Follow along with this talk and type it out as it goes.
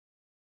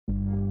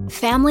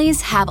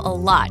Families have a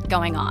lot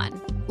going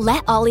on.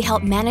 Let Ollie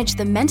help manage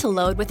the mental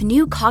load with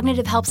new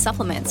cognitive help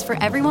supplements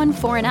for everyone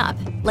 4 and up,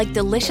 like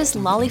delicious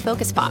Lolly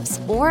Focus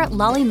Pops or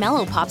Lolly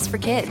Mellow Pops for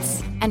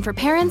kids. And for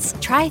parents,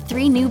 try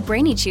 3 new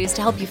Brainy Chews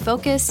to help you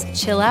focus,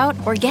 chill out,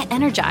 or get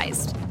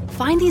energized.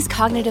 Find these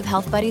cognitive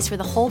health buddies for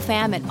the whole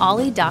fam at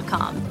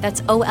ollie.com.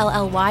 That's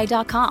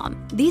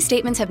OLLY.com. These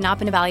statements have not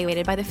been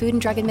evaluated by the Food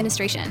and Drug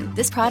Administration.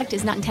 This product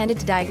is not intended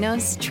to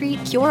diagnose,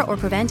 treat, cure, or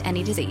prevent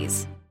any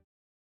disease.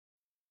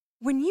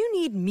 When you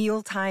need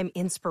mealtime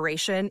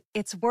inspiration,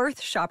 it's worth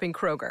shopping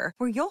Kroger,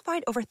 where you'll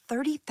find over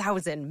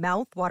 30,000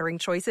 mouth-watering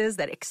choices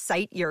that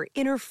excite your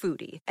inner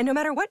foodie. And no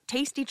matter what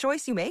tasty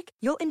choice you make,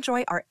 you'll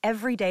enjoy our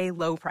everyday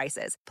low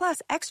prices,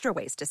 plus extra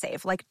ways to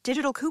save, like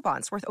digital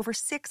coupons worth over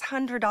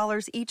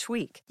 $600 each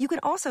week. You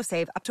can also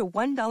save up to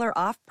 $1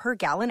 off per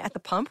gallon at the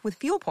pump with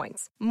fuel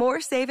points.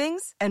 More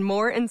savings and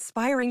more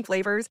inspiring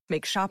flavors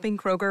make shopping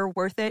Kroger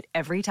worth it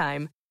every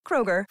time.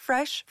 Kroger,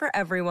 fresh for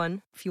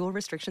everyone. Fuel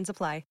restrictions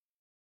apply.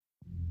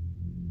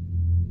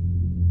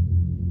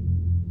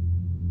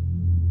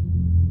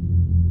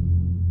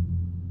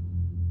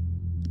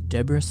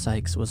 Deborah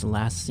Sykes was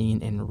last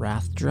seen in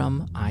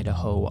Rathdrum,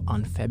 Idaho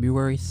on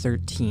February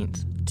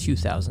 13th,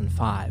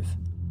 2005.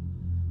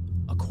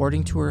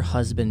 According to her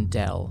husband,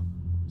 Dell,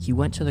 he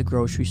went to the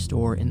grocery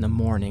store in the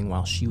morning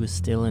while she was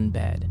still in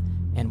bed,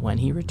 and when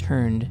he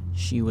returned,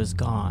 she was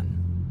gone.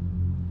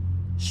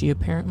 She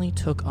apparently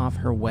took off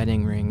her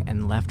wedding ring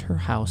and left her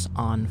house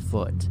on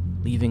foot,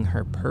 leaving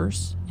her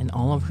purse and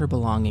all of her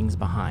belongings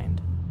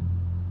behind.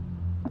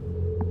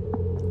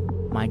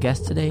 My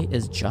guest today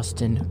is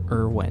Justin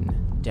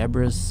Irwin,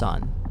 Deborah's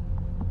son.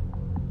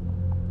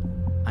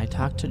 I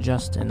talked to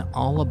Justin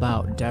all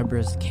about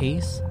Deborah's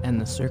case and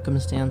the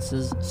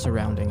circumstances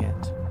surrounding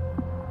it.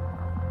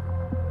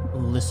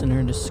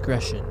 Listener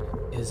discretion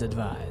is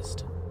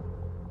advised.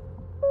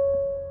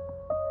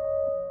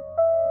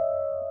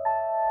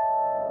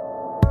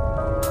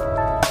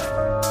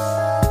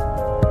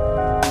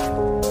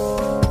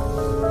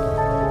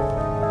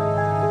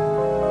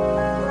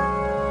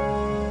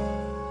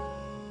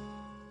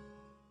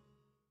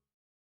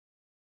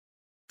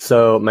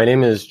 So my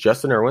name is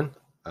Justin Irwin.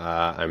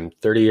 I'm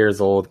 30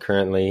 years old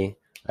currently.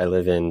 I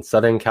live in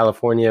Southern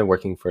California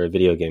working for a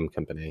video game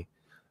company.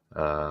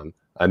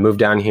 I moved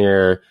down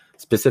here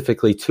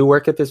specifically to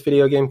work at this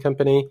video game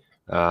company,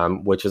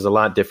 which is a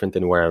lot different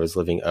than where I was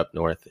living up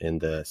north in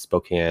the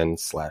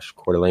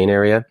Spokane/Coeur d'Alene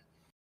area.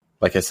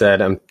 Like I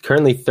said, I'm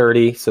currently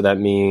 30, so that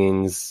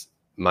means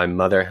my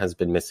mother has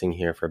been missing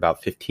here for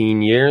about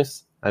 15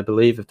 years, I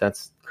believe, if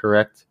that's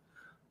correct.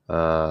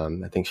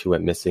 I think she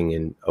went missing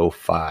in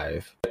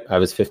 2005. I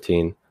was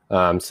 15.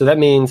 So that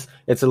means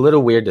it's a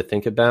little weird to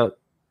think about,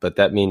 but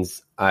that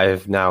means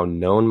I've now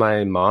known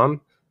my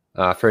mom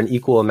for an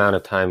equal amount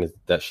of time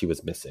that she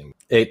was missing.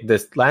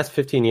 This last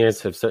 15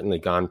 years have certainly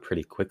gone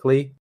pretty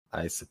quickly,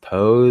 I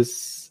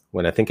suppose.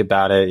 When I think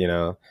about it,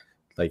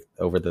 like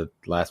over the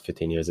last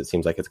 15 years, it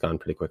seems like it's gone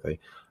pretty quickly.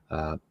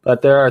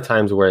 But there are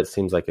times where it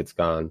seems like it's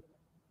gone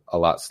a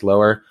lot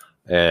slower.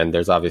 And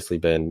there's obviously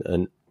been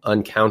an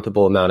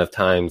uncountable amount of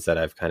times that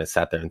I've kind of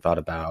sat there and thought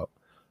about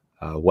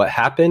what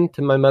happened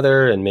to my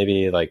mother and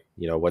maybe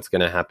what's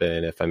going to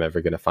happen if I'm ever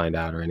going to find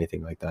out or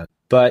anything like that.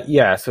 But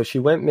yeah, so she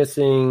went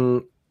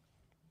missing.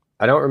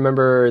 I don't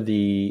remember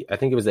I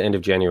think it was the end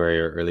of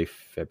January or early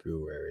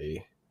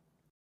February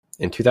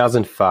in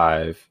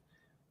 2005.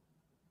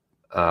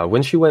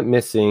 When she went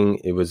missing,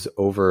 it was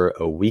over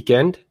a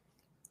weekend.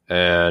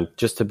 And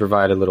just to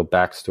provide a little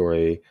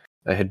backstory,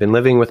 I had been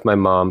living with my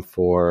mom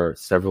for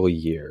several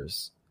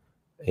years.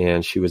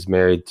 And she was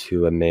married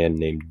to a man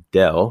named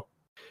Dell.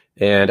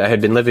 And I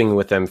had been living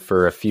with them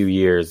for a few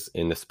years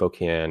in the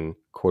Spokane,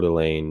 Coeur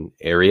d'Alene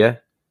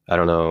area. I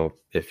don't know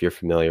if you're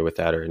familiar with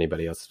that or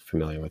anybody else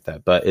familiar with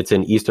that, but it's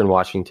in eastern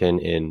Washington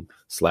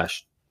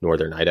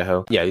 /northern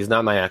Idaho. Yeah, he's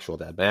not my actual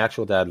dad. My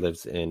actual dad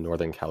lives in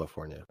Northern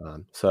California.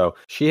 So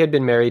she had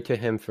been married to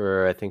him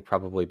for, I think,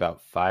 probably about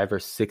 5 or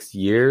 6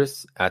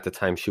 years at the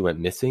time she went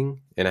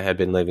missing. And I had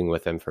been living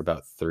with him for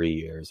about 3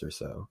 years or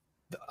so.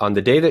 On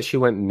the day that she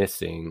went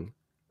missing,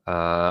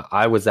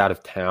 I was out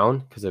of town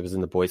because I was in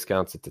the Boy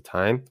Scouts at the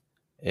time.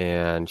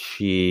 And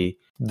the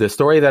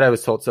story that I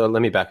was told, so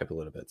let me back up a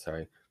little bit,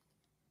 sorry.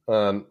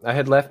 I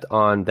had left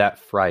on that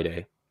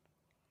Friday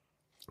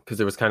because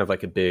there was kind of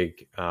like a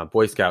big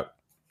Boy Scout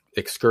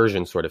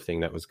excursion sort of thing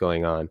that was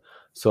going on.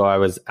 So I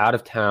was out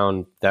of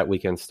town that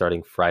weekend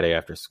starting Friday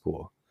after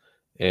school.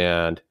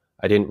 And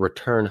I didn't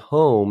return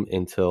home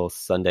until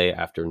Sunday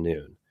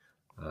afternoon.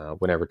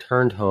 When I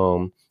returned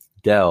home,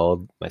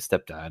 Dell, my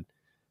stepdad,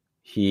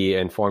 he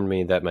informed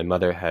me that my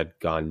mother had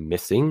gone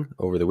missing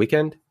over the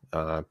weekend.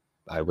 I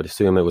would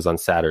assume it was on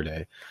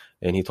Saturday.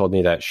 And he told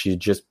me that she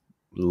just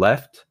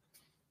left.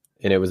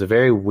 And it was a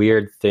very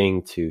weird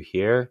thing to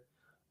hear.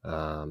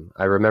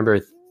 I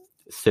remember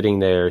sitting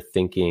there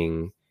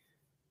thinking,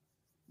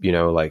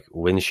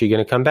 when's she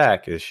going to come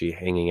back? Is she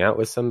hanging out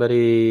with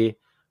somebody?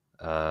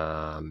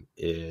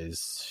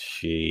 Is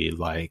she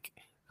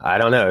I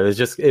don't know.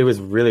 It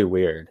was really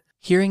weird.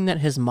 Hearing that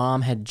his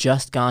mom had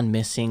just gone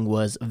missing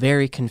was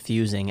very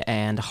confusing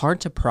and hard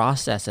to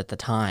process at the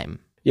time.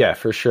 Yeah,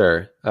 for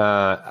sure.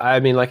 I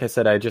mean, like I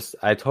said,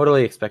 I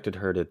totally expected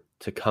her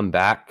to come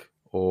back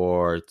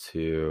or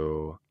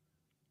to,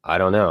 I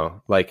don't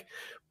know. Like,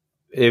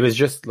 it was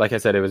just, like I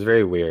said, it was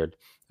very weird.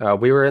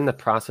 We were in the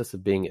process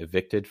of being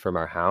evicted from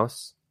our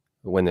house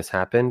when this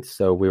happened.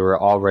 So we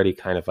were already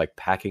kind of like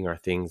packing our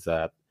things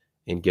up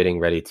and getting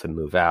ready to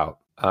move out.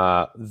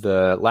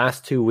 The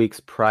last 2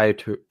 weeks prior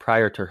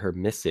to her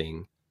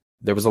missing,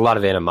 there was a lot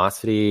of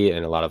animosity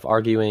and a lot of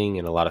arguing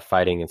and a lot of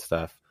fighting and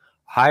stuff.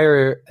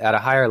 At a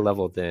higher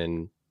level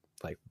than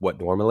like what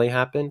normally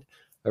happened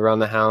around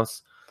the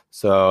house.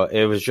 So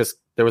it was just,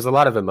 there was a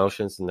lot of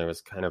emotions and there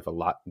was kind of a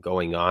lot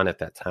going on at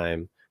that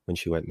time when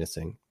she went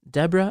missing.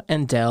 Deborah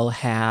and Del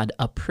had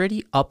a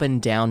pretty up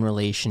and down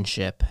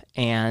relationship,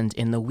 and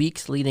in the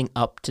weeks leading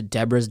up to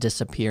Deborah's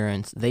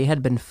disappearance, they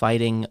had been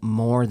fighting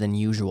more than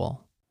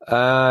usual.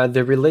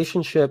 The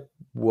relationship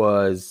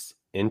was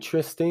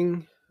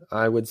interesting,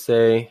 I would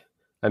say.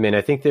 I mean,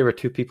 I think they were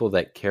two people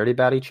that cared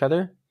about each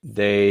other.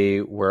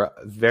 They were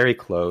very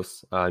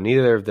close.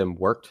 Neither of them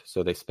worked,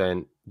 so they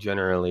spent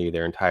generally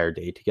their entire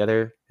day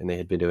together, and they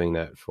had been doing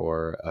that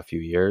for a few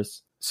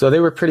years. So they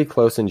were pretty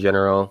close in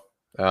general.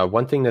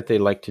 One thing that they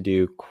liked to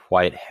do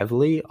quite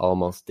heavily,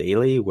 almost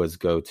daily, was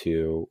go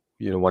to,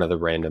 one of the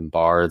random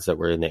bars that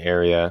were in the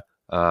area.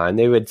 And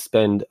they would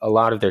spend a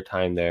lot of their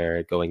time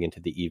there going into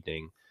the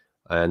evening.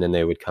 And then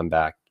they would come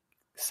back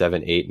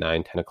 7, 8,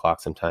 9, 10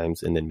 o'clock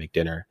sometimes and then make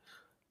dinner.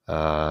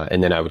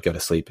 And then I would go to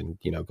sleep and,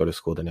 go to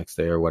school the next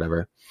day or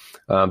whatever.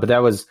 But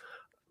that was,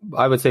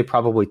 I would say,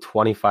 probably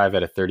 25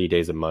 out of 30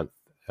 days a month,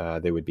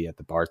 they would be at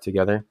the bar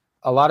together.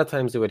 A lot of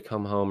times they would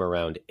come home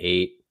around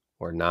 8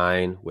 or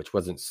 9, which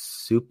wasn't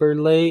super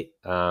late.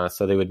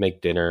 So they would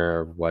make dinner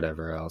or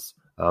whatever else.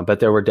 But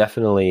there were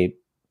definitely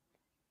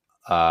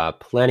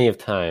plenty of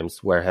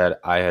times where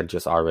I had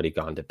just already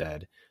gone to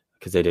bed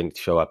because they didn't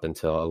show up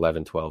until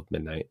 11, 12,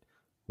 midnight,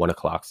 1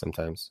 o'clock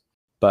sometimes.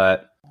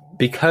 But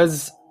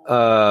because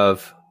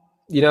of,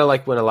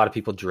 like when a lot of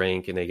people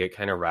drink and they get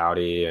kind of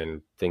rowdy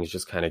and things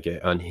just kind of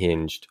get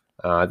unhinged,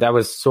 that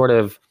was sort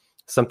of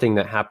something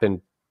that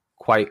happened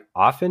quite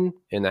often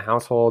in the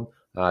household.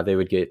 They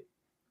would get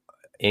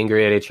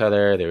angry at each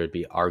other. They would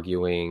be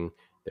arguing.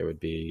 There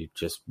would be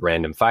just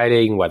random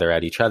fighting, whether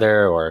at each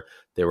other or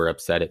they were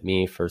upset at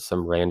me for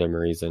some random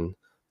reason.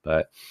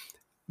 But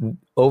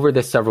over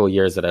the several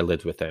years that I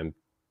lived with them,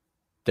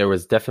 there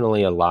was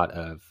definitely a lot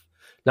of,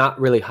 not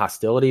really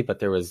hostility, but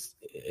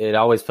it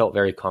always felt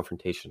very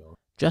confrontational.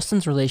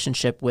 Justin's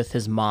relationship with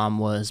his mom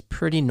was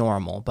pretty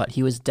normal, but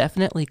he was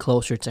definitely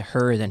closer to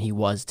her than he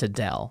was to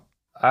Del.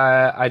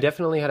 I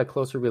definitely had a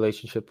closer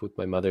relationship with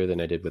my mother than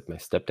I did with my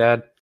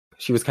stepdad.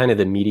 She was kind of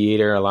the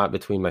mediator a lot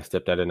between my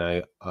stepdad and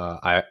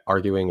I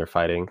arguing or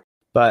fighting.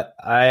 But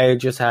I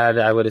just had,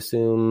 I would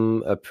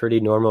assume, a pretty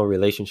normal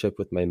relationship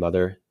with my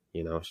mother.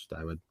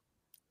 I would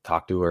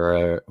talk to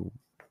her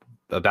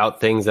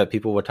about things that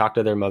people would talk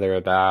to their mother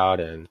about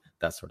and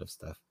that sort of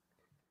stuff.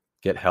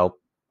 Get help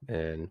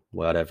and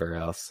whatever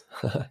else.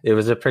 It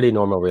was a pretty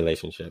normal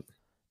relationship.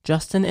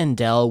 Justin and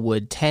Del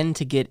would tend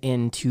to get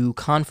into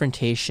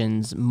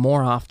confrontations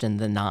more often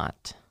than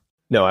not.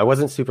 No, I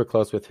wasn't super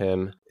close with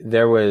him.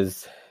 Him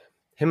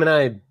and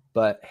I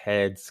butt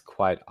heads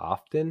quite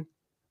often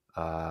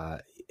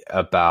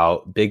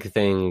about big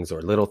things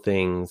or little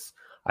things.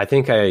 I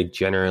think I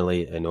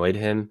generally annoyed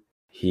him.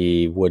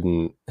 He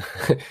wasn't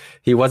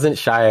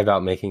shy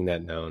about making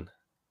that known.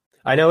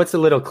 I know it's a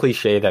little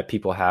cliche that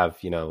people have,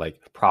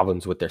 like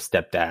problems with their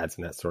stepdads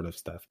and that sort of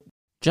stuff.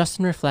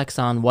 Justin reflects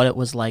on what it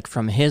was like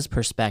from his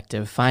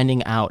perspective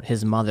finding out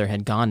his mother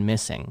had gone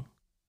missing.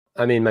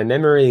 I mean, my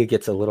memory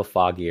gets a little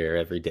foggier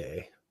every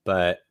day,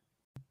 but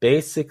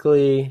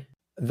basically,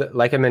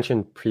 like I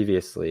mentioned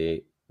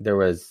previously, there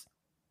was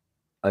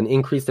an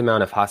increased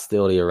amount of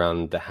hostility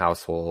around the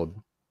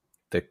household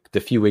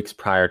the few weeks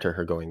prior to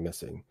her going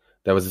missing.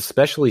 That was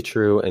especially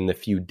true in the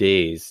few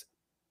days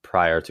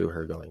prior to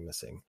her going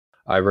missing.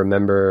 I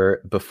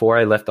remember before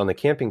I left on the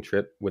camping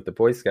trip with the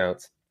Boy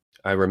Scouts,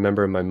 I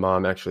remember my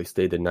mom actually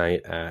stayed the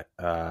night at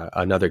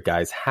another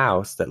guy's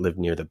house that lived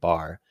near the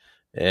bar.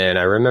 And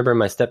I remember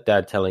my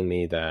stepdad telling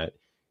me that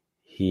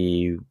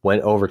he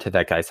went over to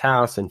that guy's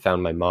house and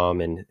found my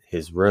mom in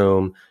his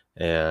room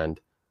and,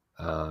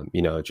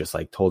 just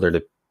like told her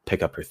to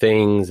pick up her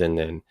things and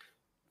then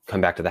come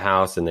back to the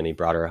house. And then he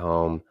brought her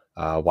home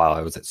while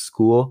I was at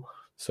school.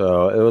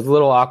 So it was a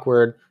little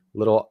awkward, a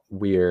little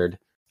weird.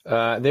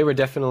 They were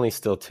definitely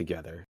still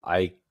together.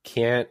 I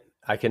can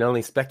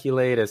only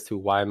speculate as to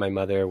why my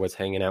mother was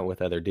hanging out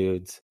with other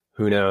dudes.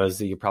 Who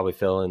knows? You probably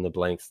fill in the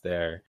blanks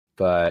there.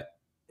 But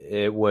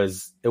it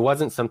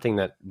wasn't something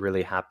that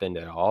really happened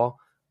at all.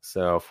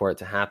 So for it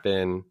to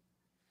happen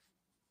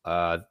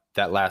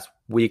that last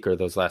week or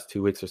those last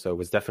 2 weeks or so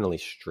was definitely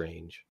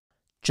strange.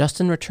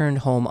 Justin returned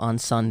home on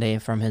Sunday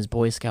from his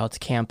Boy Scouts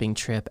camping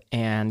trip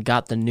and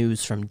got the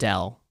news from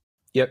Del.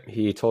 Yep,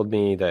 he told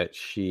me that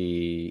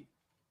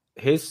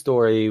his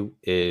story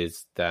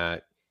is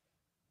that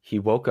he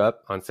woke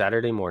up on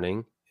Saturday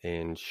morning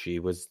and she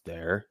was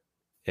there.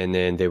 And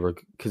then they were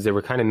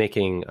kind of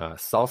making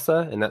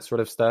salsa and that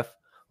sort of stuff.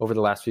 Over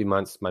the last few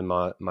months, my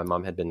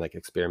mom had been like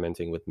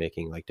experimenting with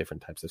making like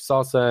different types of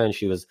salsa, and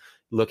she was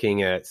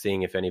looking at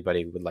seeing if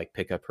anybody would like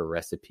pick up her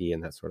recipe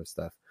and that sort of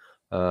stuff.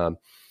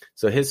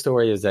 So his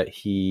story is that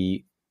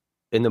he,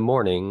 in the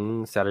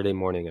morning, Saturday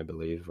morning, I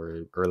believe,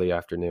 or early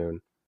afternoon,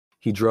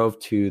 he drove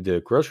to the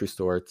grocery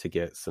store to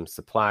get some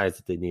supplies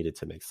that they needed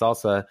to make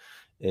salsa.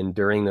 And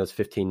during those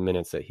 15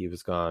 minutes that he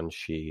was gone,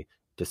 she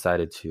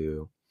decided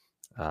to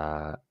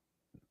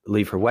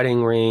leave her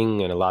wedding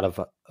ring and a lot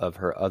of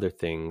her other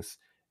things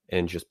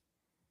and just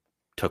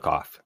took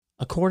off.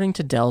 According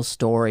to Dell's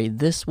story,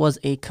 this was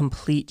a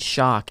complete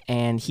shock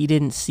and he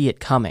didn't see it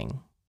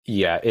coming.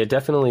 Yeah, it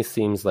definitely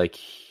seems like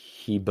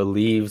he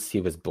believes he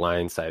was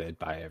blindsided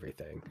by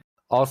everything.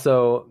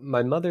 Also,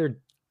 my mother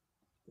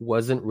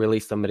wasn't really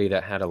somebody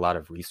that had a lot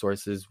of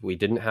resources. We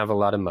didn't have a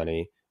lot of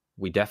money.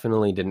 We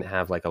definitely didn't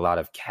have like a lot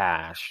of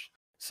cash.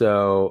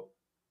 So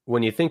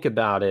when you think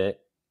about it,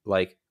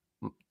 like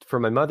for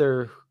my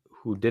mother,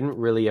 who didn't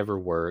really ever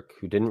work,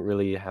 who didn't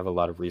really have a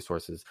lot of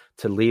resources,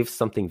 to leave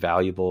something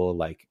valuable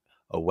like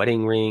a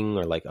wedding ring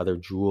or like other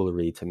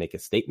jewelry to make a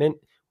statement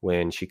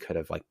when she could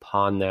have like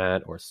pawned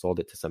that or sold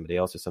it to somebody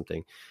else or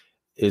something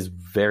is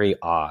very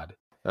odd.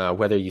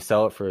 Whether you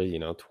sell it for,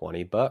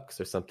 $20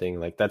 or something,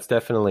 like that's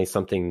definitely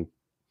something.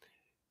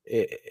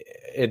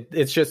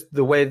 It's just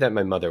the way that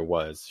my mother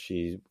was.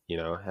 She,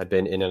 had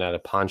been in and out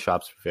of pawn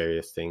shops for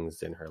various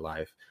things in her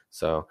life.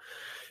 So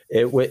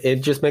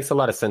it just makes a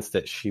lot of sense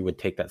that she would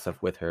take that stuff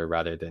with her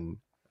rather than,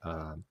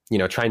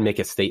 try and make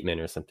a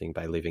statement or something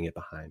by leaving it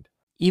behind.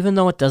 Even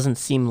though it doesn't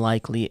seem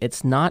likely,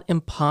 it's not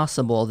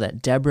impossible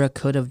that Deborah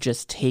could have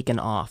just taken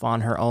off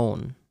on her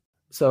own.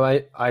 So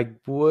I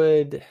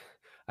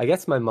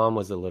guess my mom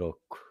was a little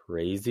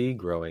crazy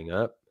growing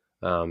up.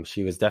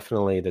 She was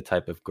definitely the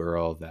type of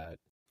girl that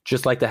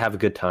just liked to have a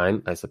good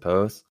time, I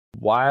suppose.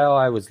 While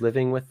I was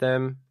living with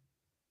them,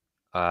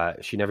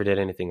 she never did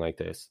anything like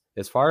this.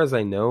 As far as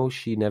I know,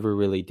 she never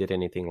really did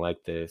anything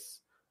like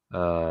this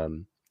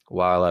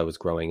while I was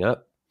growing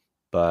up.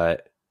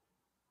 But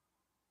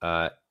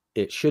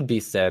it should be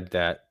said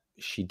that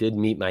she did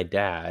meet my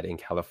dad in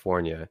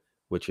California,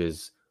 which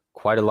is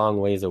quite a long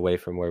ways away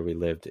from where we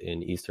lived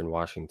in Eastern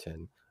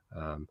Washington.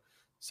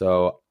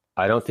 So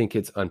I don't think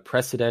it's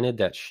unprecedented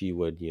that she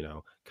would,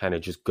 kind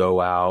of just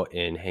go out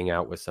and hang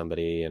out with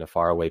somebody in a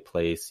faraway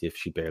place if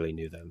she barely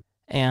knew them.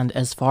 And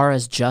as far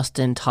as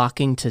Justin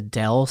talking to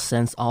Dell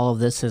since all of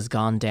this has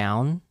gone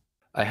down?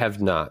 I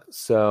have not.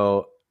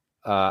 So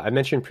I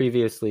mentioned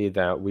previously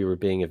that we were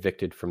being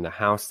evicted from the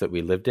house that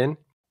we lived in.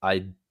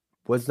 I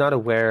was not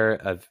aware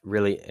of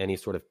really any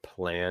sort of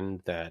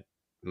plan that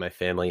my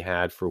family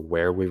had for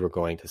where we were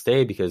going to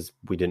stay because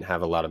we didn't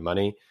have a lot of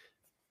money,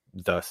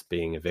 thus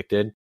being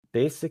evicted.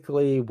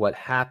 Basically, what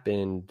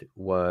happened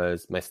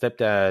was my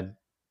stepdad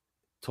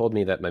told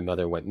me that my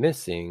mother went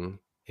missing,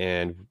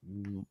 and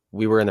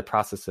we were in the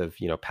process of,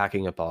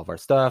 packing up all of our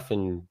stuff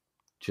and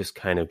just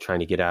kind of trying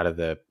to get out of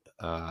the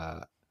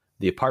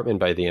apartment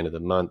by the end of the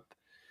month.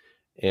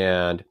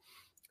 And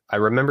I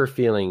remember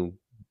feeling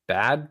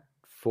bad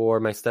for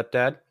my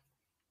stepdad.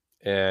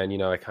 And,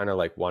 I kind of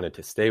like wanted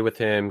to stay with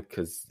him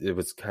because it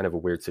was kind of a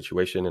weird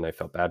situation and I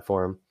felt bad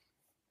for him.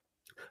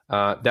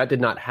 That did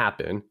not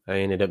happen. I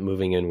ended up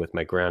moving in with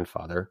my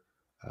grandfather,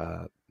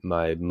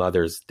 my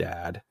mother's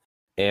dad.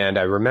 And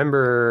I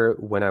remember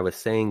when I was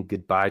saying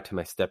goodbye to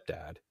my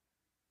stepdad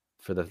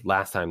for the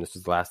last time, this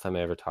was the last time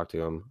I ever talked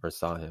to him or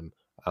saw him.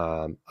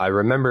 I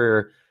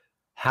remember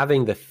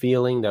having the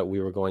feeling that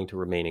we were going to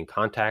remain in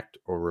contact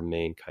or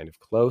remain kind of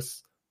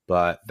close.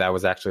 But that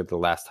was actually the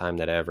last time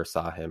that I ever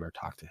saw him or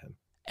talked to him.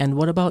 And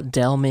what about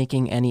Dell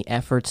making any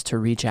efforts to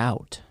reach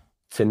out?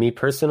 To me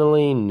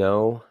personally,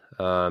 no.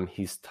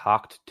 He's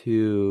talked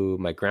to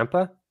my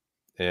grandpa,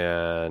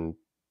 and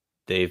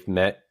they've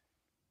met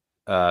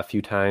a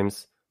few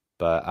times,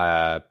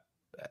 but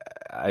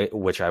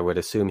which I would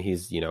assume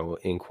he's,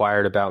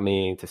 inquired about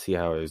me to see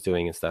how I was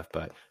doing and stuff.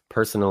 But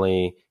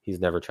personally, he's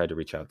never tried to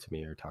reach out to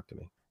me or talk to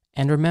me.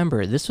 And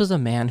remember, this was a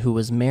man who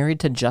was married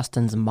to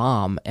Justin's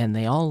mom, and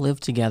they all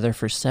lived together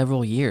for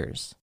several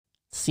years.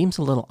 Seems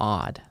a little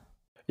odd.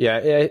 Yeah,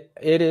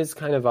 it is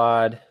kind of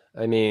odd.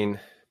 I mean,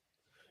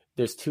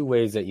 there's two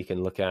ways that you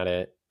can look at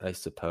it, I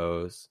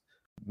suppose.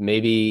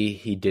 Maybe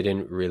he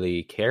didn't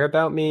really care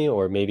about me,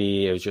 or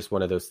maybe it was just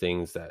one of those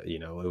things that,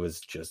 it was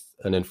just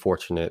an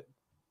unfortunate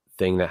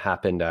thing that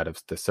happened out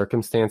of the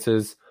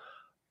circumstances.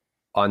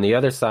 On the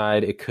other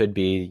side, it could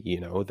be,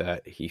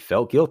 that he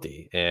felt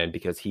guilty and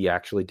because he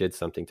actually did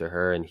something to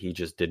her and he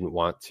just didn't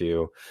want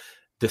to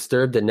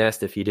disturb the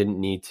nest if he didn't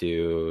need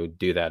to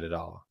do that at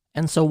all.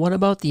 And so what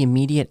about the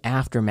immediate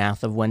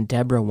aftermath of when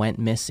Deborah went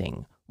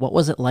missing? What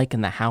was it like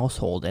in the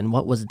household and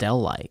what was Dell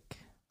like?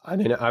 I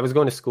mean, I was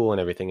going to school and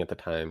everything at the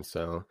time,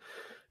 so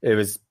it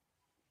was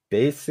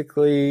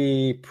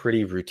basically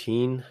pretty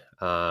routine.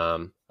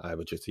 I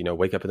would just,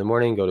 wake up in the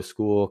morning, go to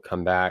school,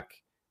 come back,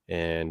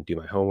 and do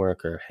my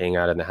homework or hang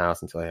out in the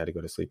house until I had to go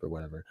to sleep or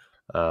whatever.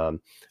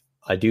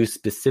 I do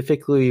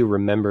specifically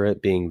remember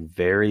it being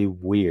very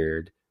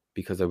weird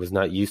because I was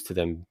not used to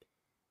them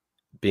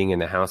being in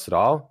the house at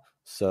all.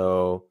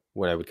 So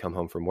when I would come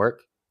home from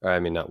work, or I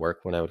mean, not work,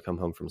 when I would come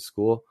home from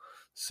school.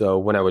 So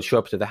when I would show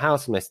up to the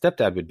house and my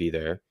stepdad would be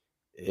there,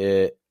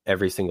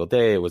 every single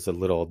day, it was a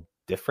little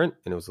different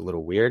and it was a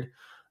little weird.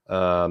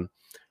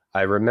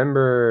 I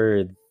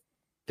remember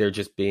there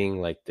just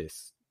being like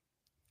this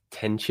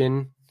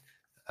tension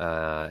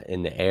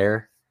in the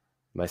air.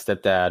 My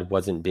stepdad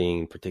wasn't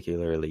being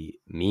particularly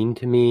mean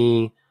to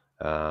me.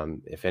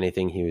 If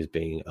anything, he was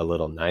being a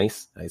little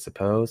nice, I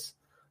suppose.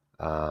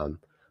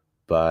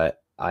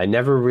 But I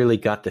never really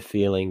got the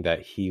feeling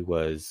that he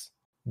was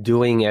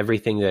doing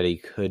everything that he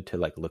could to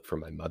like look for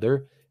my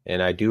mother.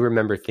 And I do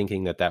remember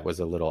thinking that that was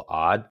a little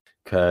odd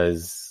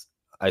because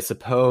I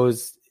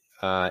suppose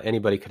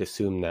anybody could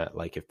assume that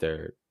like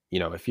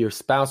if your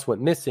spouse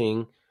went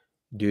missing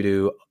due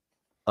to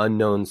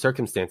unknown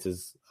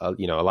circumstances, a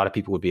lot of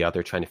people would be out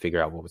there trying to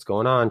figure out what was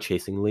going on,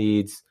 chasing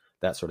leads,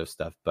 that sort of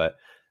stuff. But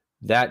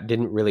that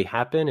didn't really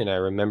happen. And I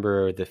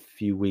remember the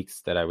few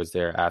weeks that I was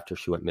there after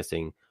she went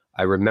missing,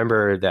 I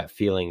remember that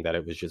feeling that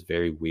it was just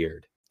very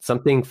weird.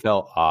 Something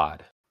felt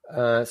odd.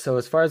 So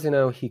as far as I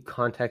know, he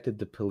contacted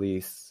the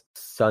police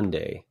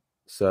Sunday.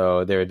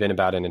 So there had been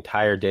about an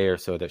entire day or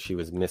so that she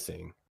was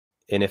missing.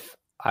 And if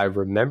I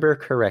remember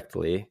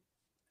correctly,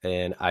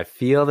 and I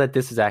feel that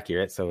this is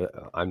accurate, so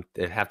I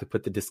have to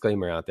put the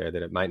disclaimer out there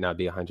that it might not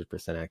be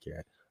 100%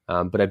 accurate.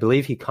 But I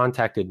believe he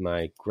contacted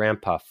my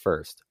grandpa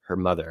first, her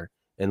mother,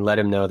 and let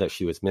him know that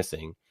she was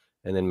missing.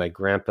 And then my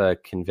grandpa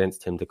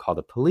convinced him to call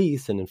the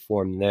police and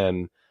inform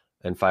them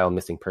and file a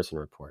missing person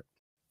report.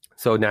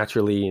 So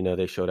naturally,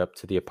 they showed up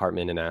to the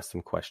apartment and asked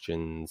him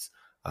questions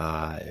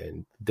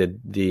and did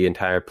the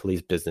entire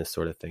police business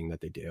sort of thing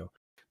that they do.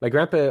 My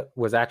grandpa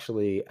was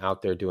actually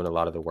out there doing a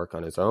lot of the work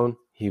on his own.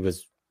 He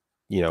was,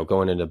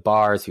 going into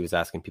bars. He was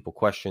asking people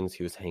questions.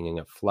 He was hanging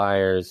up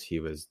flyers. He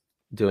was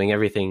doing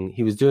everything.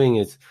 He was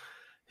doing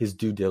his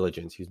due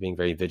diligence. He was being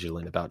very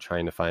vigilant about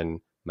trying to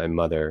find my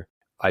mother.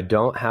 I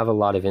don't have a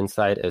lot of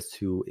insight as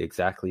to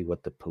exactly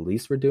what the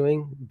police were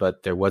doing,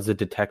 but there was a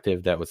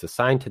detective that was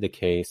assigned to the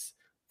case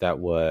that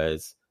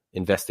was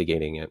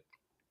investigating it.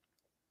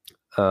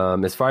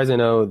 As far as I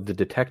know, the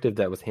detective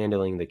that was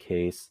handling the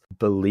case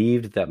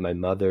believed that my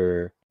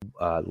mother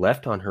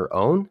left on her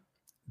own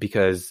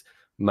because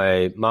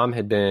my mom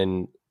had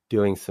been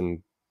doing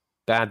some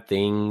bad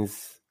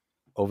things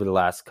over the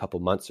last couple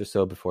months or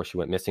so before she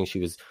went missing. She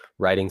was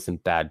writing some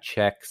bad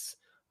checks.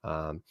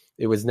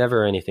 It was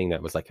never anything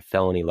that was like a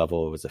felony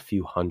level. It was a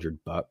few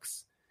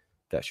 $100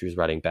 that she was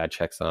writing bad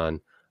checks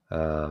on.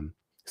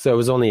 So it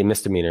was only a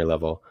misdemeanor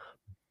level.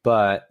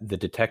 But the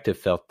detective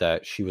felt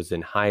that she was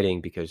in hiding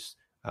because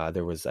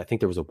there was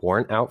a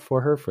warrant out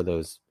for her for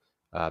those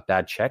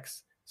bad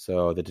checks.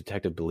 So the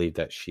detective believed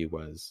that she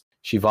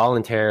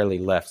voluntarily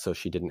left so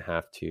she didn't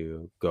have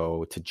to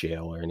go to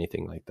jail or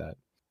anything like that.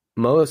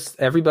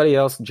 Everybody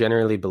else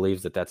generally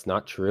believes that that's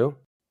not true,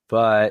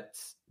 but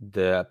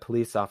the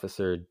police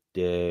officer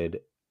did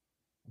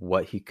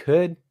what he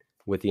could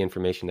with the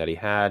information that he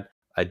had.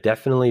 I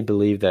definitely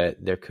believe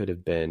that there could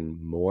have been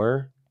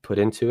more put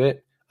into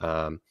it.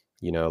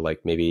 Like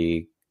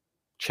maybe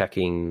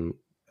checking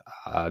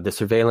the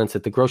surveillance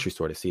at the grocery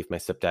store to see if my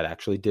stepdad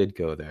actually did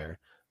go there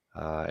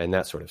and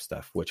that sort of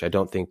stuff, which I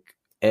don't think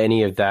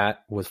any of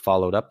that was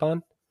followed up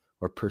on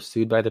or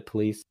pursued by the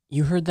police.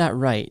 You heard that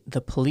right.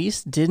 The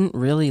police didn't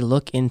really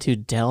look into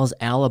Dell's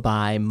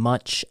alibi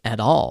much at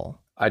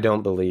all. I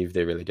don't believe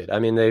they really did. I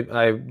mean,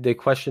 they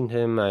questioned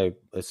him, I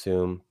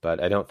assume,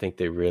 but I don't think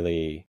they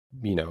really,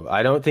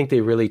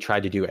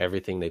 tried to do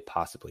everything they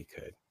possibly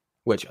could.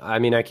 Which, I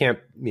mean, I can't,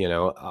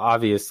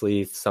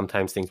 obviously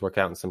sometimes things work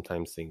out and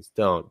sometimes things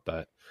don't.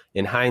 But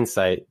in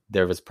hindsight,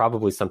 there was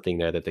probably something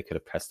there that they could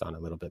have pressed on a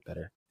little bit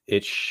better.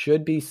 It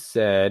should be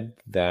said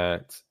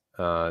that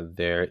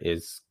there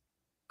is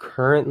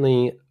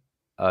currently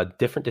a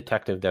different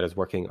detective that is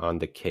working on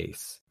the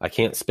case. I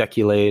can't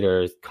speculate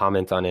or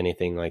comment on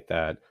anything like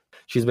that.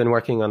 She's been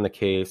working on the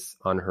case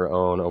on her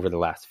own over the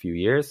last few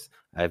years.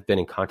 I've been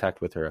in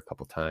contact with her a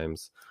couple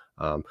times.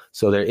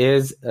 So there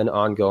is an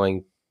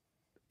ongoing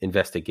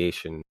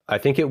investigation. I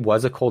think it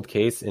was a cold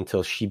case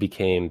until she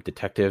became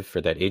detective for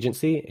that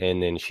agency,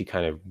 and then she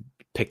kind of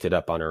picked it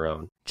up on her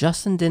own.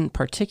 Justin didn't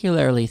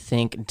particularly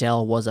think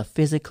Dell was a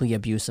physically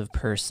abusive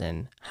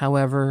person.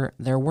 However,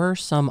 there were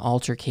some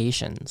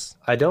altercations.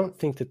 I don't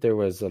think that there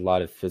was a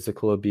lot of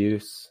physical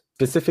abuse.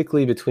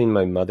 Specifically between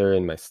my mother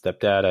and my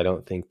stepdad, I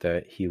don't think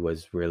that he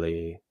was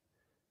really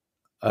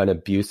an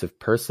abusive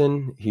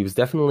person. He was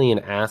definitely an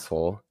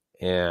asshole,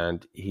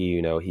 and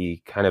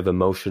he kind of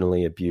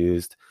emotionally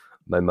abused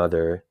my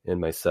mother and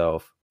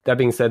myself. That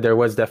being said, there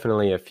was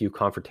definitely a few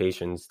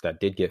confrontations that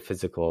did get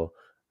physical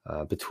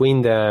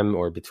between them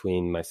or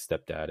between my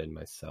stepdad and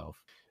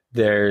myself.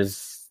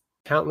 There's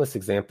countless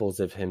examples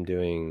of him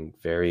doing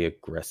very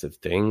aggressive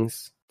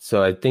things.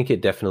 So I think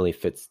it definitely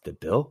fits the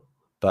bill.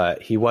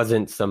 but he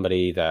wasn't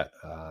somebody that,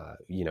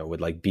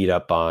 would like beat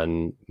up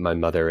on my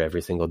mother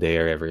every single day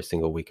or every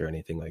single week or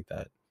anything like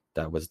that.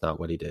 That was not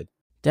what he did.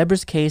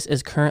 Deborah's case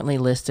is currently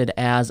listed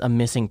as a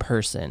missing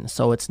person,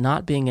 so it's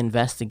not being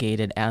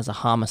investigated as a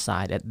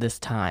homicide at this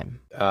time.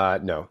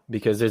 No,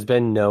 because there's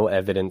been no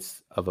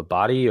evidence of a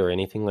body or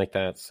anything like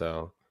that.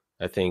 So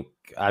I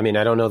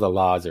don't know the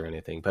laws or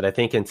anything, but I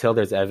think until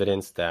there's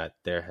evidence that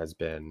there has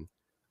been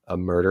a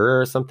murder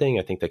or something,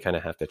 I think they kind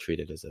of have to treat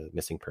it as a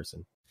missing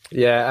person.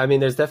 Yeah, I mean,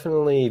 there's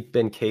definitely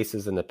been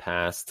cases in the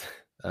past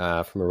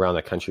from around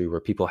the country where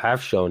people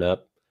have shown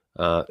up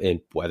in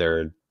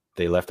whether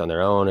they left on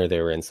their own or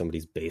they were in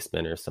somebody's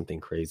basement or something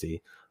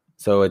crazy.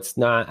 So it's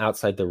not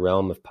outside the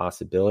realm of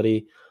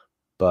possibility,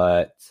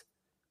 but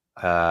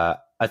I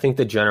think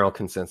the general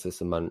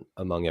consensus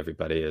among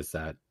everybody is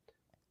that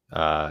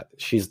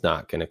she's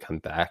not going to come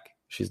back.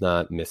 She's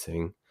not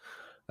missing.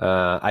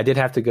 I did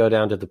have to go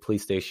down to the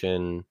police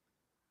station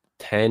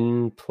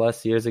 10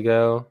 plus years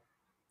ago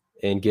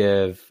and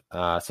give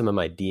some of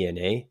my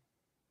DNA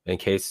in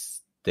case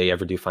they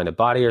ever do find a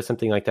body or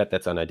something like that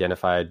that's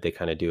unidentified. They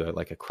kind of do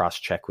a cross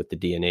check with the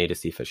DNA to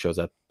see if it shows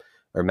up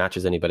or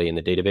matches anybody in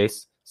the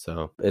database.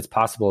 So it's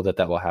possible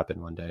that will happen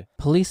one day.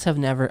 Police have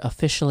never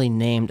officially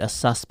named a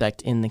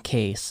suspect in the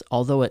case,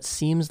 although it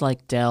seems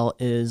like Dell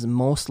is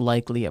most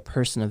likely a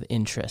person of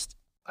interest.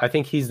 I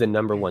think he's the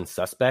number one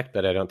suspect,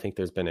 but I don't think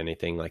there's been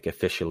anything like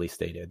officially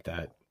stated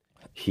that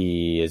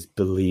he is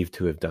believed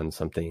to have done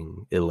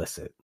something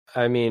illicit.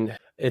 I mean,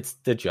 it's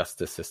the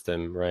justice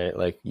system, right?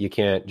 Like, you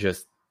can't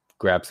just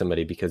grab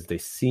somebody because they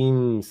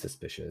seem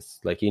suspicious.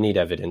 Like, you need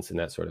evidence and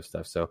that sort of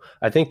stuff. So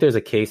I think there's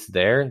a case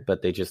there,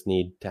 but they just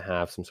need to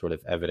have some sort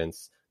of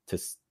evidence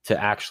to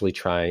actually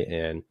try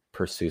and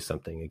pursue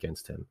something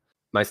against him.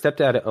 My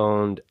stepdad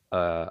owned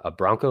a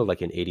Bronco,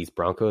 like an 80s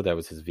Bronco. That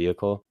was his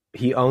vehicle.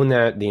 He owned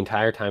that the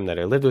entire time that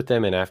I lived with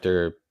him. And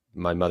after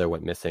my mother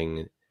went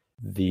missing,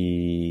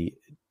 the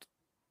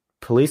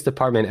police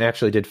department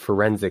actually did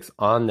forensics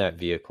on that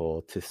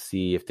vehicle to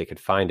see if they could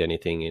find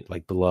anything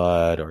like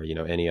blood or,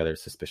 any other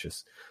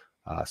suspicious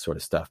sort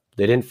of stuff.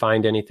 They didn't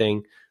find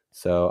anything.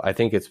 So I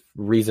think it's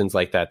reasons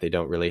like that. They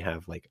don't really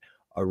have like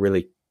a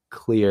really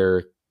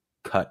clear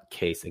cut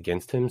case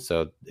against him.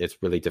 So it's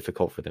really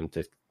difficult for them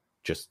to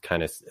just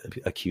kind of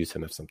accuse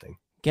him of something.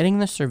 Getting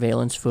the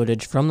surveillance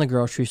footage from the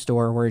grocery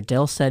store where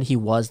Dell said he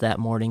was that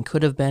morning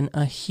could have been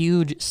a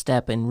huge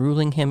step in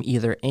ruling him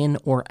either in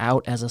or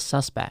out as a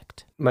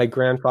suspect. My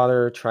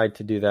grandfather tried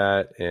to do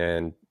that,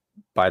 and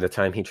by the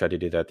time he tried to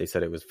do that, they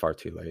said it was far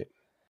too late.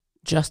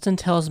 Justin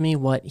tells me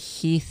what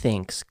he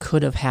thinks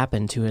could have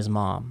happened to his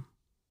mom.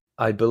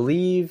 I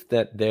believe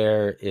that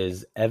there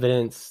is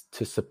evidence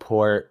to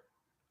support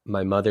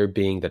my mother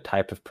being the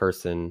type of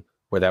person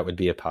where that would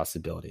be a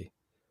possibility.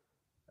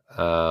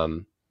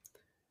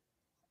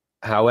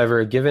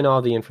 However, given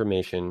all the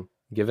information,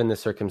 given the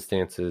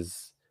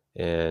circumstances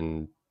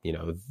and,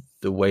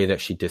 the way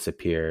that she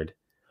disappeared,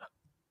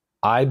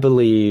 I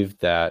believe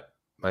that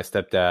my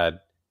stepdad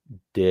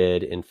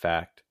did, in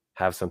fact,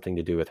 have something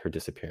to do with her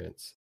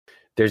disappearance.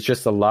 There's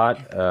just a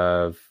lot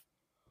of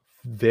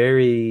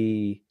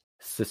very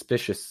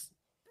suspicious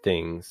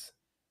things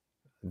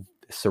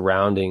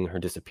surrounding her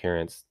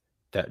disappearance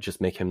that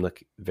just make him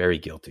look very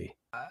guilty.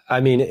 I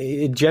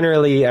mean,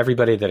 generally,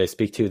 everybody that I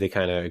speak to, they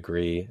kind of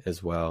agree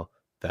as well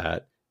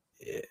that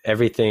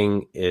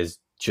everything is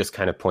just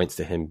kind of points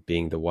to him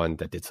being the one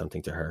that did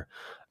something to her.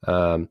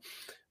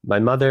 My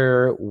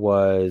mother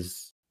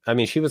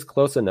she was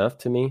close enough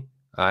to me.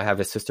 I have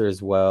a sister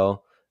as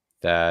well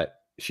that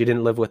she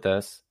didn't live with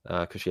us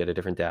because she had a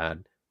different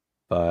dad.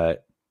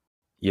 But,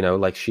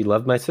 she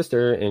loved my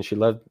sister and she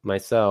loved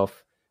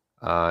myself.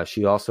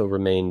 She also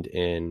remained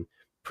in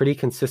pretty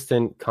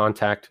consistent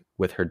contact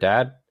with her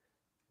dad,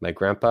 my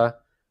grandpa.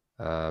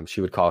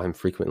 She would call him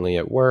frequently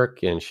at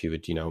work and she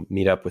would,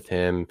 meet up with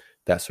him,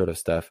 that sort of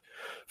stuff.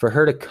 For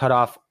her to cut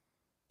off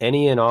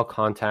any and all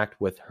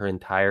contact with her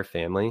entire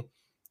family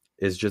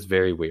is just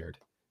very weird.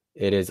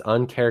 It is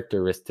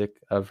uncharacteristic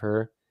of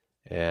her.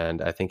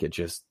 And I think it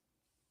just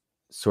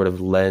sort of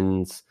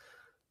lends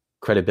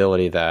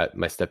credibility that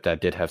my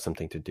stepdad did have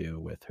something to do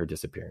with her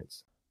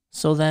disappearance.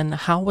 So then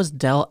how was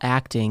Dell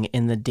acting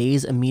in the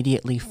days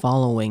immediately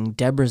following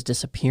Deborah's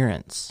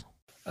disappearance?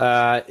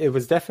 It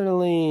was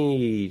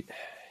definitely,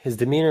 his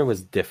demeanor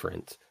was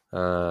different.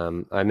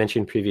 I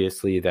mentioned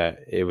previously that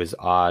it was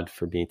odd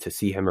for me to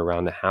see him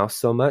around the house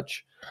so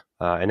much.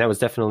 And that was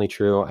definitely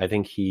true. I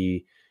think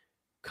he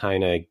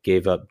kind of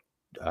gave up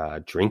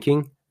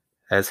drinking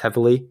as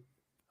heavily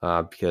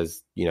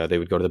because, they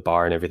would go to the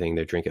bar and everything.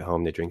 They drink at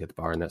home, they drink at the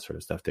bar and that sort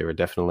of stuff. They were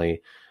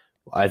definitely,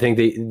 I think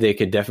they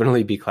could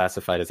definitely be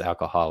classified as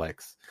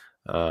alcoholics.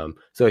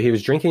 So he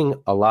was drinking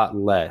a lot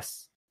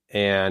less.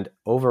 And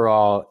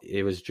overall,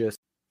 it was just,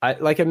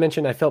 like I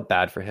mentioned, I felt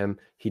bad for him.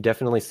 He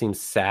definitely seemed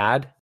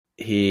sad.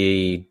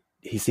 He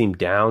seemed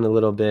down a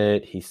little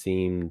bit. He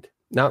seemed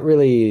not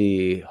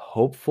really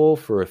hopeful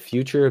for a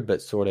future,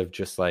 but sort of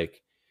just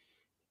like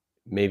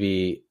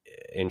maybe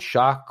in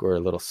shock or a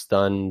little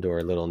stunned or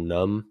a little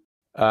numb.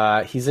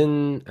 He's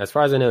in, as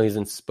far as I know, he's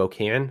in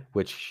Spokane,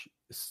 which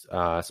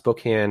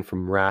Spokane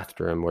from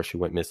Rathdrum, where she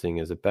went missing,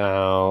 is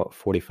about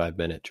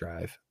 45-minute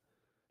drive.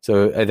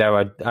 So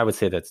I would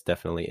say that's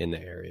definitely in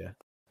the area.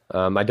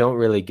 I don't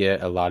really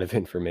get a lot of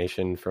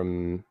information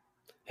from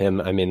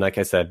him. I mean, like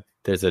I said,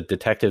 there's a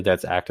detective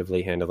that's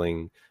actively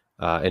handling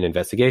an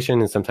investigation,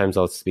 and sometimes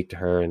I'll speak to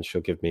her and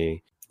she'll give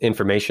me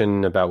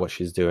information about what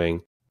she's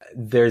doing.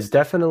 There's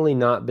definitely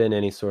not been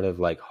any sort of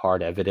like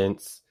hard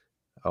evidence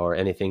or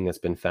anything that's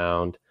been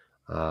found.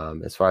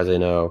 As far as I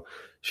know,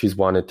 she's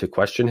wanted to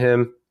question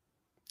him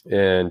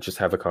and just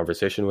have a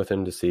conversation with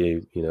him to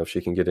see, if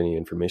she can get any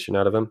information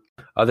out of him.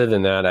 Other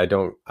than that, I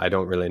don't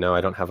really know.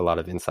 I don't have a lot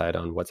of insight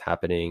on what's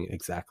happening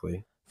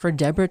exactly. For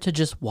Deborah to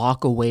just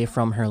walk away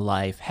from her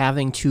life,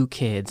 having 2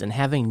 kids and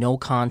having no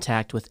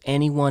contact with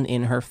anyone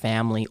in her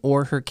family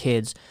or her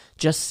kids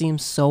just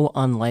seems so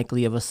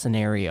unlikely of a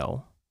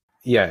scenario.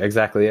 Yeah,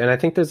 exactly. And I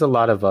think there's a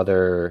lot of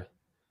other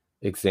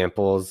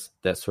examples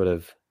that sort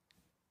of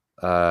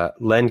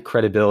lend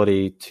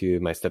credibility to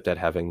my stepdad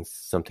having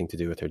something to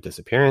do with her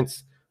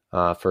disappearance.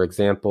 For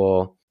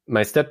example,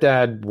 my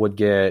stepdad would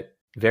get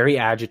very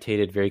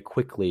agitated very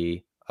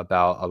quickly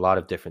about a lot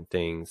of different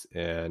things,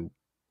 and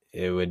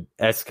it would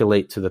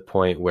escalate to the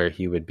point where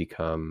he would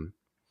become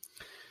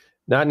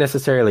not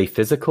necessarily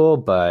physical,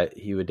 but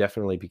he would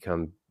definitely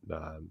become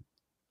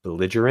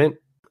belligerent.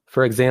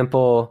 For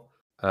example,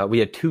 we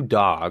had 2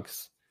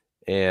 dogs,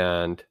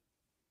 and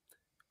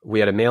we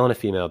had a male and a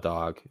female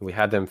dog. We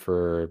had them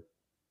for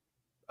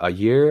a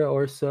year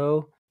or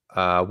so.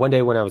 One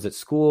day when I was at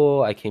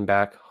school, I came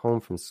back home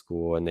from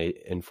school and they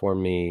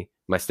informed me,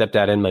 my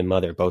stepdad and my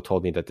mother both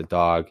told me that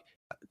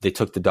they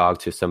took the dog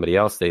to somebody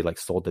else. They like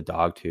sold the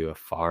dog to a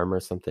farm or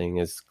something,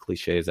 as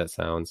cliche as that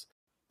sounds.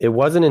 It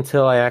wasn't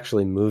until I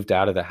actually moved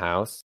out of the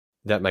house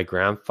that my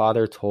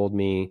grandfather told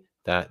me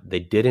that they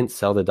didn't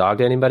sell the dog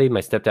to anybody.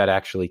 My stepdad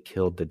actually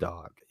killed the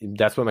dog.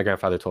 That's what my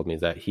grandfather told me,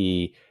 is that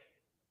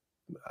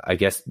I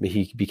guess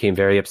he became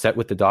very upset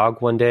with the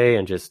dog one day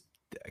and just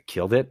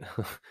killed it,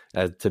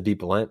 to be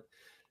blunt.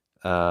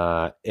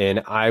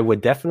 And I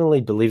would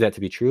definitely believe that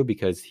to be true,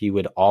 because he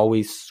would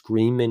always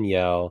scream and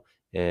yell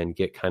and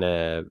get kind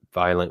of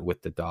violent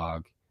with the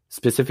dog,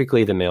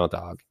 specifically the male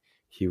dog.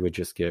 He would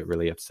just get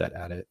really upset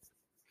at it.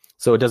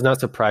 So it does not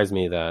surprise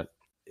me that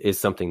is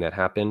something that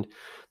happened.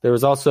 There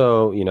was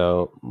also,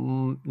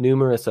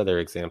 numerous other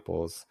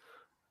examples.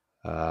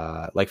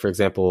 Like, for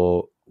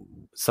example,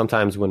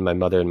 sometimes when my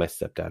mother and my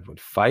stepdad would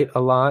fight a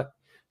lot,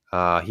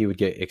 he would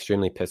get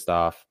extremely pissed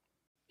off.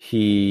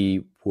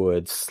 He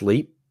would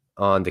sleep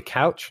on the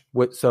couch.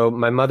 So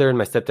my mother and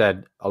my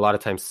stepdad a lot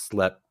of times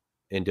slept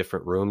in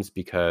different rooms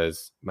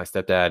because my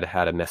stepdad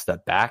had a messed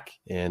up back,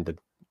 and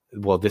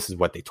this is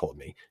what they told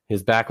me.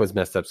 His back was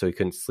messed up, so he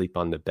couldn't sleep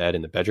on the bed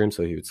in the bedroom,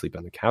 so he would sleep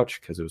on the couch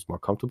because it was more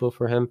comfortable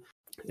for him.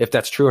 If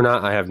that's true or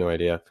not, I have no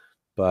idea.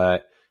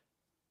 But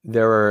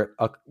there were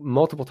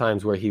multiple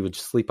times where he would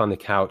sleep on the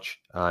couch,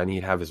 and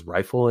he'd have his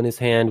rifle in his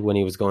hand when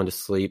he was going to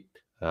sleep,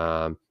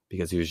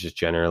 because he was just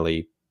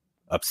generally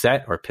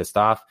upset or pissed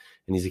off.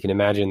 And as you can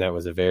imagine,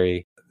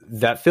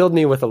 that filled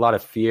me with a lot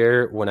of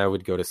fear when I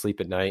would go to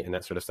sleep at night and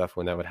that sort of stuff.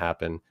 When that would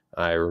happen,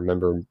 I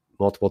remember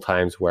multiple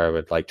times where I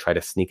would like try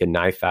to sneak a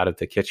knife out of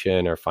the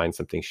kitchen or find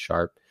something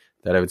sharp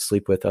that I would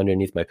sleep with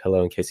underneath my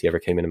pillow in case he ever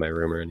came into my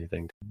room or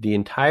anything. The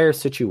entire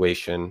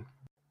situation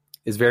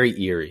is very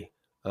eerie.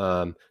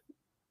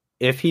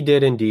 If he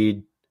did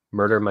indeed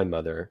murder my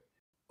mother,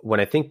 when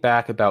I think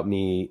back about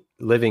me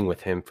living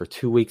with him for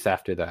 2 weeks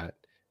after that,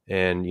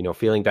 and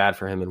feeling bad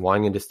for him and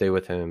wanting to stay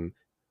with him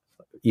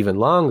even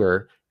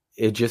longer,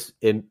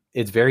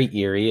 it's very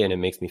eerie, and it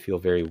makes me feel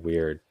very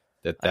weird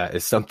that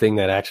is something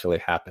that actually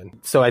happened.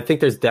 So I think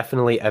there's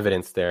definitely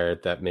evidence there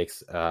that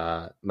makes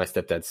my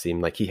stepdad seem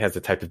like he has the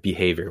type of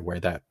behavior where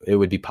that it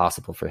would be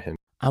possible for him.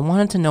 I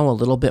wanted to know a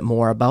little bit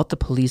more about the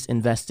police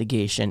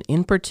investigation,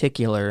 in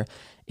particular,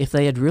 if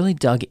they had really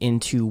dug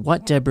into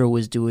what Deborah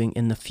was doing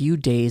in the few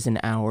days and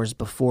hours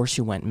before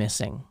she went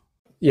missing.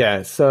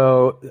 Yeah,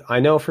 so I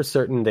know for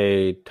certain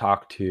they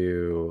talked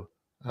to,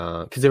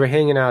 because they were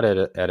hanging out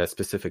at a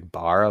specific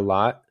bar a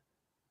lot,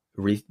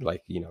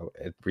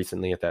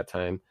 recently at that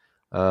time.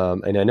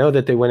 And I know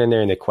that they went in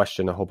there and they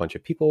questioned a whole bunch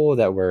of people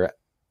that were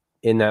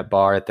in that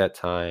bar at that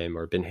time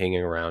or been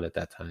hanging around at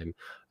that time.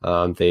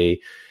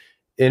 They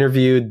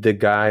interviewed the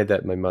guy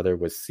that my mother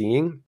was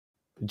seeing,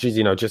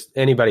 just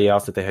anybody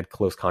else that they had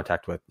close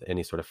contact with,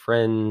 any sort of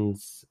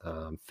friends,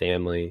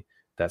 family,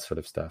 that sort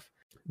of stuff.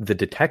 The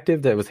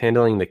detective that was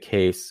handling the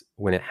case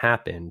when it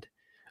happened,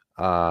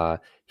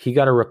 he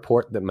got a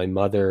report that my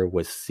mother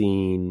was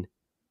seen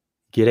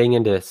getting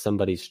into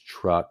somebody's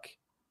truck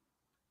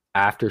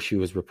after she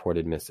was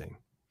reported missing.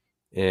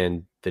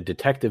 And the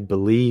detective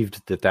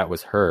believed that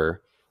was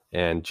her,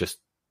 and just,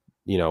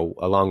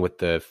 along with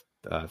the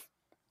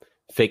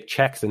fake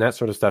checks and that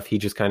sort of stuff, he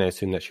just kind of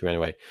assumed that she ran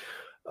away.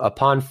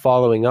 Upon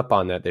following up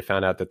on that, they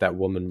found out that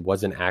woman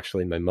wasn't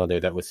actually my mother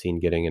that was seen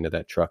getting into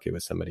that truck. It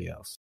was somebody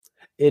else.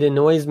 It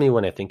annoys me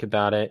when I think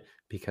about it,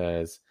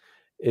 because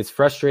it's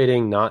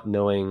frustrating not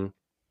knowing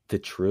the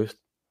truth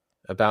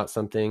about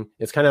something.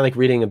 It's kind of like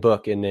reading a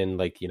book and then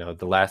like, the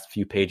last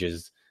few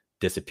pages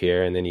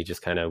disappear and then you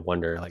just kind of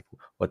wonder like,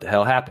 what the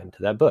hell happened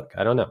to that book?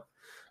 I don't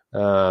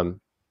know.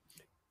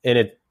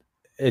 And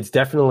it's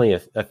definitely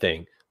a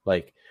thing.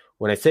 Like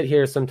when I sit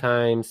here,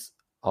 sometimes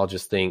I'll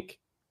just think,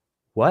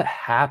 what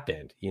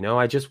happened?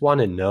 I just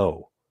want to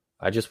know.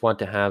 I just want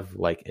to have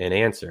like an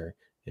answer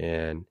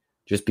and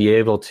just be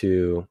able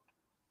to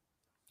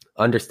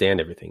understand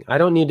everything. I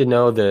don't need to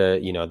know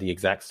the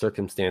exact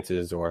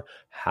circumstances or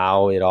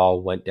how it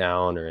all went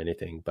down or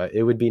anything, but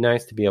it would be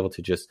nice to be able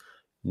to just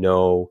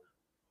know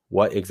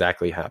what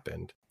exactly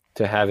happened,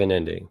 to have an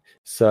ending.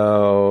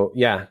 So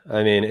yeah,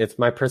 I mean, it's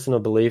my personal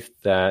belief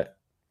that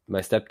my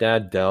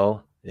stepdad,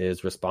 Del,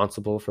 is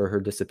responsible for her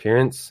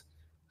disappearance.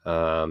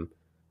 I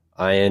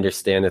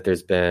understand that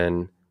there's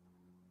been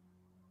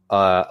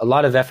a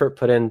lot of effort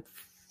put in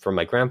from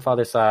my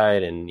grandfather's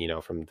side and,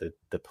 from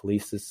the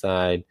police's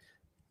side.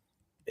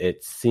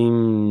 It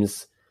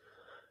seems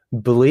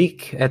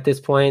bleak at this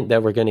point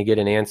that we're going to get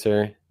an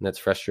answer, and that's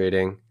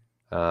frustrating.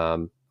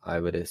 I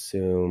would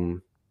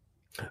assume,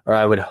 or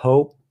I would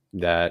hope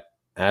that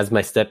as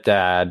my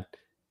stepdad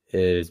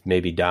is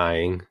maybe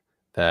dying,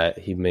 that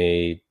he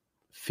may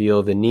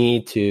feel the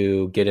need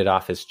to get it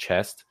off his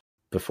chest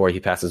before he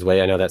passes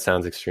away. I know that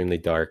sounds extremely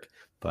dark,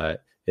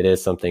 but it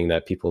is something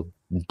that people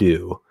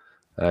do.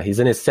 He's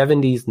in his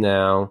 70s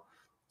now,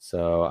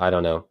 so I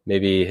don't know.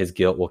 Maybe his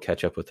guilt will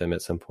catch up with him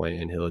at some point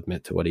and he'll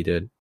admit to what he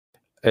did.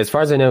 As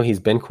far as I know, he's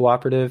been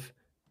cooperative,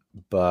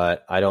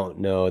 but I don't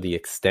know the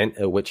extent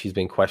at which he's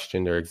been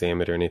questioned or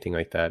examined or anything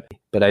like that.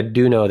 But I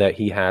do know that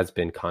he has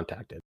been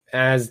contacted.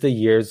 As the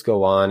years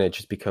go on, it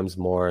just becomes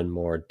more and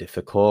more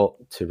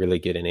difficult to really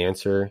get an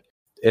answer,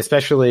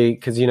 especially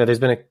because, there's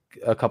been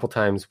a couple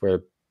times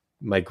where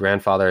my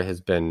grandfather has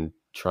been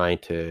trying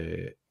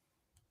to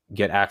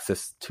get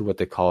access to what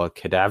they call a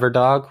cadaver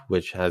dog,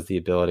 which has the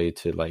ability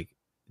to like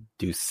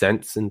do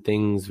scents and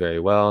things very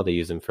well. They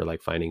use them for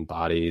like finding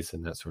bodies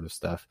and that sort of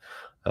stuff.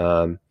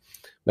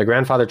 My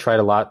grandfather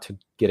tried a lot to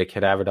get a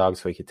cadaver dog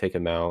so he could take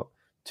him out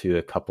to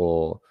a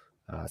couple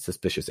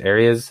suspicious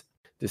areas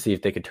to see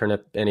if they could turn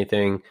up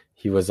anything.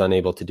 He was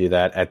unable to do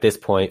that. At this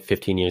point,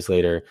 15 years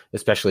later,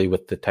 especially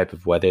with the type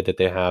of weather that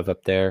they have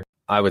up there,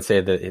 I would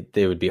say that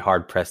they would be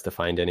hard pressed to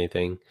find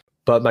anything.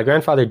 But my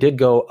grandfather did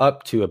go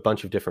up to a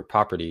bunch of different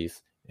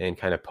properties and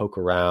kind of poke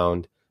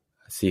around,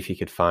 see if he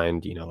could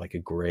find, like a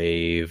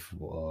grave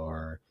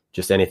or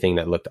just anything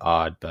that looked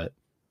odd. But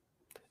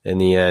in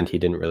the end, he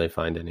didn't really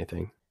find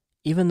anything.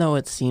 Even though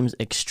it seems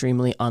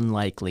extremely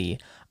unlikely,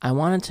 I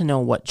wanted to know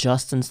what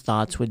Justin's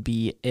thoughts would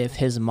be if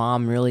his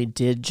mom really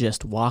did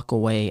just walk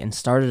away and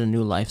started a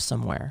new life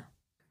somewhere.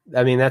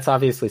 I mean, that's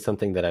obviously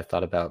something that I've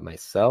thought about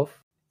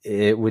myself.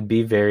 It would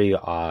be very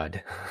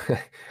odd.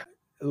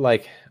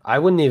 Like, I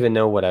wouldn't even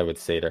know what I would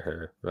say to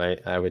her, right?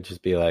 I would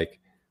just be like,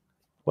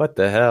 what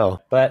the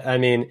hell? But I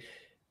mean,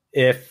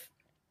 if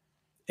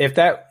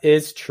that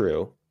is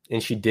true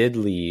and she did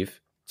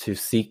leave to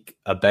seek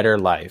a better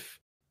life,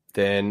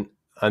 then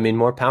I mean,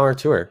 more power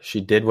to her. She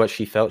did what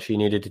she felt she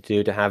needed to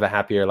do to have a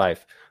happier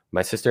life.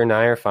 My sister and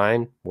I are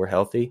fine. We're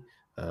healthy.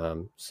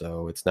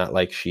 So it's not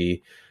like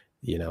she,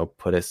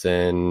 put us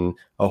in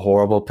a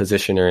horrible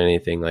position or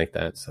anything like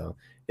that. So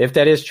if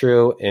that is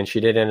true and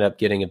she did end up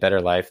getting a better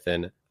life,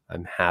 then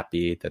I'm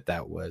happy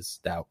that was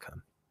the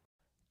outcome.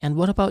 And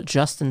what about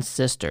Justin's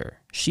sister?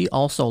 She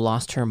also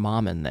lost her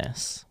mom in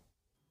this.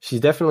 She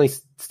definitely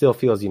still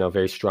feels,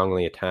 very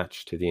strongly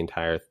attached to the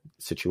entire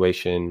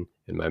situation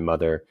and my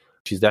mother.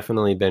 She's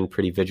definitely been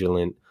pretty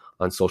vigilant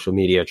on social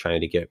media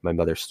trying to get my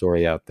mother's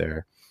story out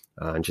there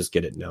and just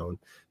get it known.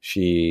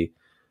 She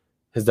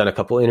has done a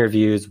couple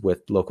interviews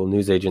with local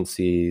news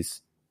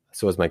agencies.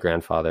 So has my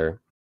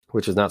grandfather,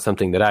 which is not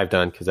something that I've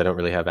done because I don't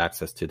really have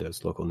access to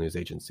those local news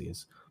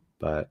agencies.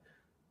 But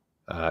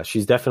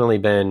she's definitely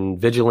been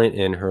vigilant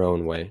in her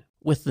own way.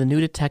 With the new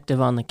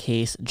detective on the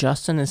case,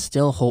 Justin is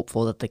still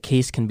hopeful that the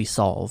case can be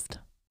solved.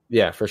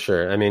 Yeah, for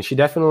sure. I mean, she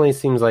definitely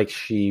seems like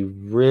she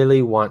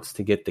really wants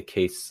to get the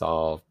case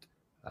solved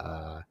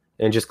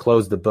and just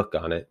close the book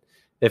on it.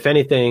 If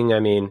anything, I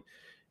mean,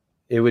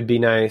 it would be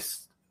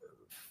nice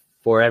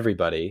for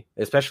everybody,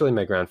 especially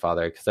my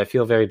grandfather, because I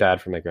feel very bad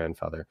for my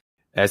grandfather.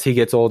 As he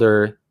gets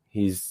older,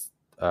 he's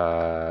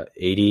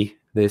 80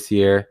 this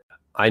year.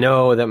 I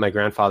know that my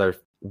grandfather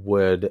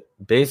would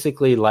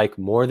basically like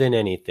more than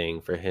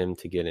anything for him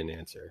to get an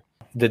answer.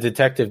 The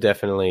detective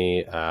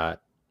definitely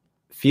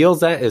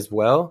feels that as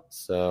well.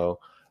 So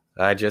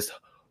I just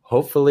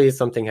hopefully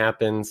something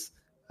happens.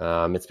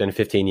 It's been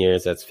 15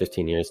 years. That's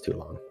 15 years too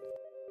long.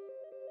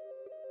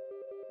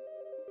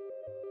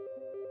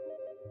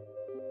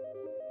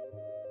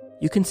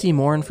 You can see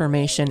more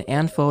information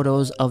and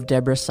photos of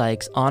Deborah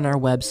Sykes on our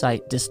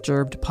website,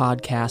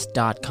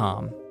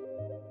 disturbedpodcast.com.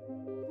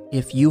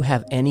 If you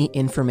have any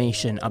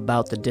information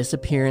about the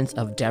disappearance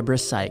of Deborah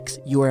Sykes,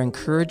 you are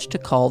encouraged to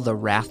call the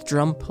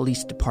Rathdrum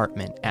Police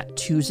Department at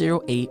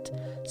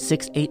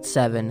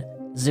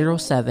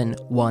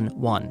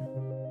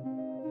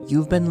 208-687-0711.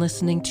 You've been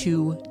listening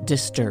to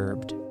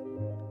Disturbed.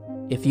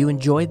 If you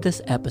enjoyed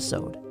this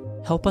episode,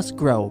 Help us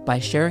grow by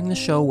sharing the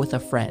show with a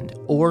friend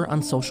or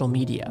on social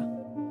media.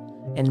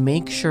 And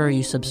make sure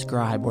you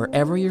subscribe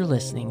wherever you're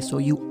listening so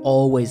you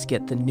always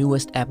get the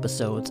newest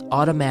episodes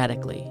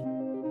automatically.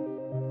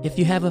 If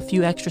you have a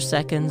few extra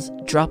seconds,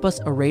 drop us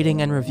a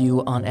rating and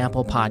review on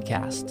Apple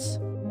Podcasts.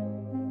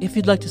 If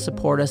you'd like to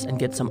support us and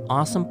get some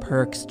awesome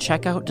perks,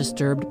 check out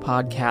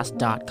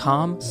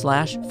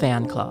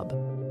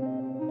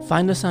disturbedpodcast.com/fanclub.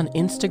 Find us on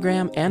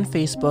Instagram and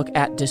Facebook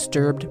at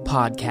Disturbed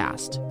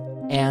Podcast.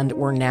 And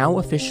we're now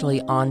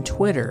officially on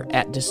Twitter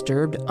at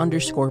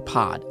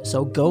Disturbed_pod,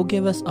 so go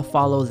give us a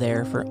follow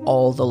there for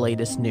all the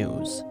latest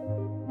news.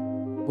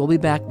 We'll be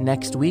back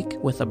next week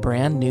with a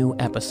brand new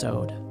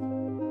episode.